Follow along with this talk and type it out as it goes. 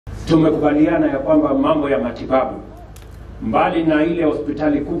tumekubaliana ya kwamba mambo ya matibabu, mbali na ile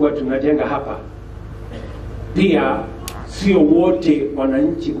hospitali kubwa tunajenga hapa, pia sio wote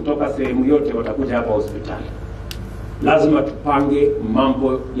wananchi kutoka sehemu yote watakuja hapa hospitali. Lazima tupange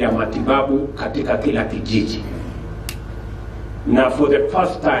mambo ya matibabu katika kila kijiji, na for the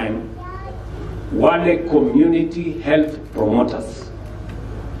first time wale community health promoters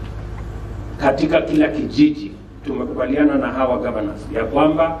katika kila kijiji tumekubaliana na hawa governors ya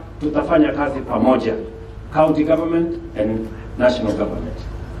kwamba tutafanya kazi pamoja, county government and national government,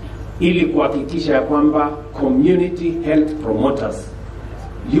 ili kuhakikisha ya kwamba community health promoters,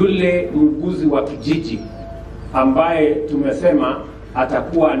 yule muuguzi wa kijiji ambaye tumesema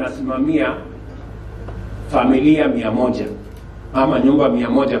atakuwa anasimamia familia 100 ama nyumba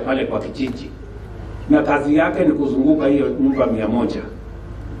 100 pale kwa kijiji, na kazi yake ni kuzunguka hiyo nyumba 100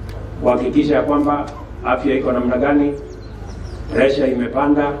 kuhakikisha ya kwamba afya iko namna gani, pressure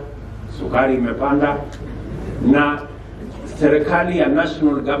imepanda, sukari imepanda. Na serikali ya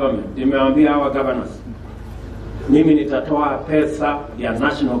national government imewaambia hawa governors, mimi nitatoa pesa ya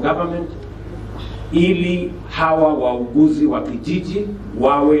national government ili hawa wauguzi wa kijiji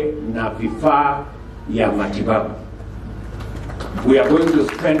wawe na vifaa ya matibabu. We are going to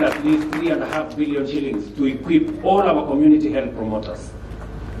spend at least 3.5 billion shillings to equip all our community health promoters.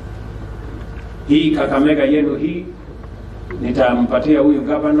 Hii Kakamega yenu hii nitampatia huyu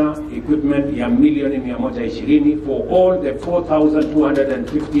governor equipment ya milioni 120 for all the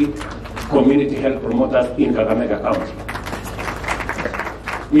 4,250 community health promoters in Kakamega County.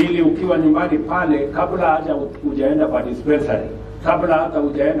 Ili ukiwa nyumbani pale, kabla haja hujaenda kwa dispensary, kabla hata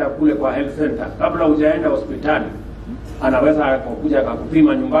hujaenda kule kwa health center, kabla hujaenda hospitali, anaweza kuja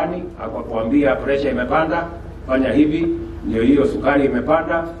akakupima nyumbani, akakwambia pressure imepanda, fanya hivi, ndio hiyo sukari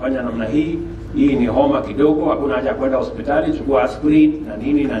imepanda, fanya namna hii, hii ni homa kidogo, hakuna haja kwenda hospitali, chukua aspirin na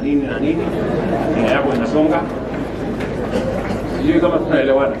nini na nini na nini, ina yako inasonga. Sijui kama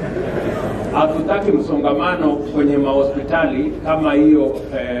tunaelewana. Hatutaki msongamano kwenye mahospitali kama hiyo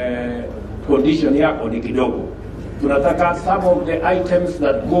condition yako ni kidogo. Tunataka some of the items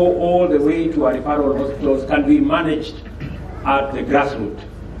that go all the way to our referral hospitals can be managed at the grassroots.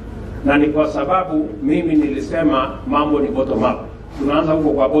 Na ni kwa sababu mimi nilisema mambo ni bottom up. Tunaanza huko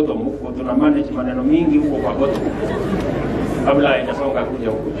kwa bottom, huko tuna manage maneno mingi huko kwa bottom kabla haijasonga kuja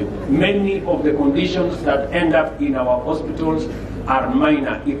huko juu. Many of the conditions that end up in our hospitals are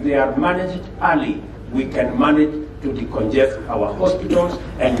minor. If they are managed early, we can manage to decongest our hospitals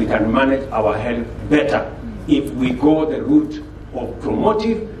and we can manage our health better if we go the route of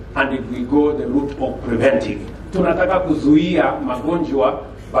promotive and if we go the route of preventive. Tunataka kuzuia magonjwa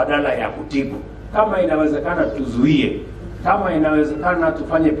badala ya kutibu. Kama inawezekana tuzuie, kama inawezekana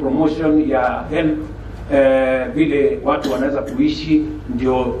tufanye promotion ya health, vile watu wanaweza kuishi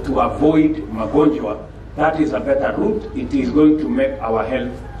ndio to avoid magonjwa. That is a better route. It is going to make our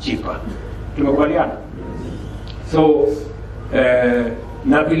health cheaper. Tumekubaliana? So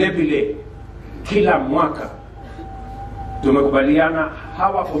na vile kila mwaka tumekubaliana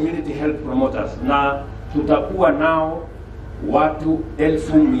hawa community health promoters, na tutakuwa nao watu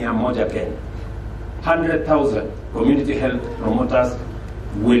 1,100 Kenya. 100,000 community health promoters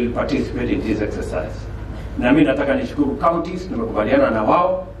will participate in this exercise. Na mimi nataka nishukuru counties, tumekubaliana na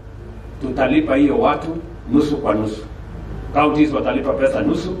wao tutalipa hiyo watu nusu kwa nusu. Counties watalipa pesa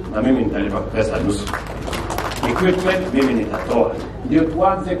nusu na mimi nitalipa pesa nusu. Equipment mimi nitatoa. Ndio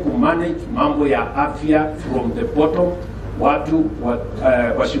tuanze kumanage mambo ya afya from the bottom. Watu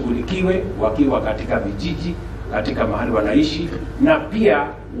washughulikiwe wakiwa katika vijiji, katika mahali wanaishi, na pia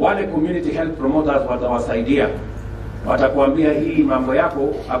wale community health promoters watawasaidia. Watakuambia hii mambo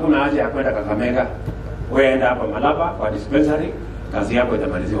yako hakuna haja ya kwenda Kakamega, wewe enda hapa Malaba kwa dispensary, kazi yako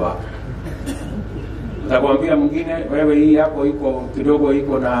itamaliziwa hapa. Utakwambia mwingine, wewe hii yako iko kidogo,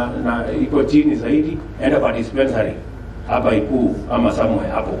 iko chini zaidi, enda kwa dispensary hapa Ikuu ama somewhere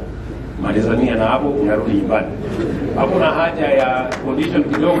hapo, malizania na hapo unarudi nyumbani. Hakuna haja ya condition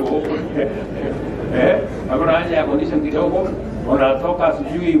kidogo hakuna haja ya condition kidogo, unatoka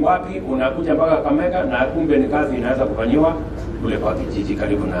sijui wapi unakuja mpaka Kakamega na kumbe ni kazi inaweza kufanywa kule kwa kijiji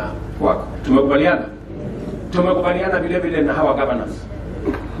karibu na kwako. Tumekubaliana? Tumekubaliana vile na hawa governors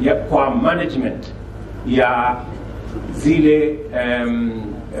ya kwa management ya zile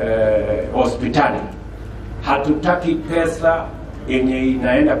hospitali. Hatutaki pesa yenye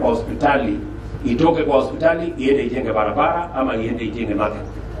inaenda kwa hospitali itoke kwa hospitali iende ijenge barabara ama iende ijenge market.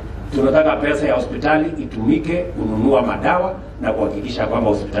 Tunataka pesa ya hospitali itumike kununua madawa na kuhakikisha kwamba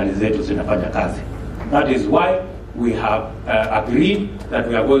hospitali zetu zinafanya kazi. That is why we have agreed that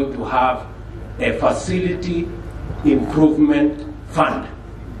we are going to have a facility improvement fund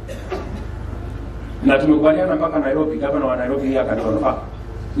Na tumekubaliana mpaka Nairobi, gavana wa Nairobi hii akaniona.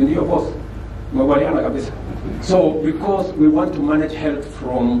 Ndio boss. Tumekubaliana kabisa. So because we want to manage health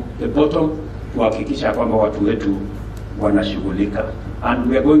from the bottom, kuhakikisha kwamba watu wetu wanashughulika,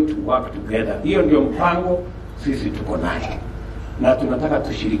 and we are going to work together. Hiyo ndio mpango sisi tuko naye, na tunataka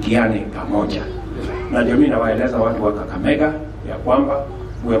tushirikiane pamoja. Na ndio mimi nawaeleza watu wa Kakamega ya kwamba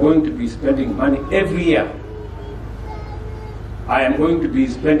we are going to be spending money every year. I am going to be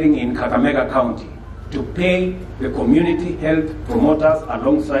spending in Kakamega County to pay the community health promoters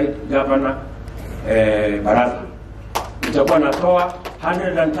alongside Governor Baraza. Nitakuwa natoa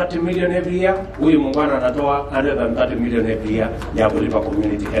 130 million every year. Huyu muungano anatoa 130 million every year ya kulipa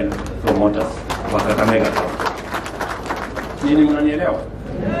community health promoters wa Kakamega County. Nini mnanielewa?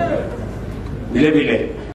 Vile vile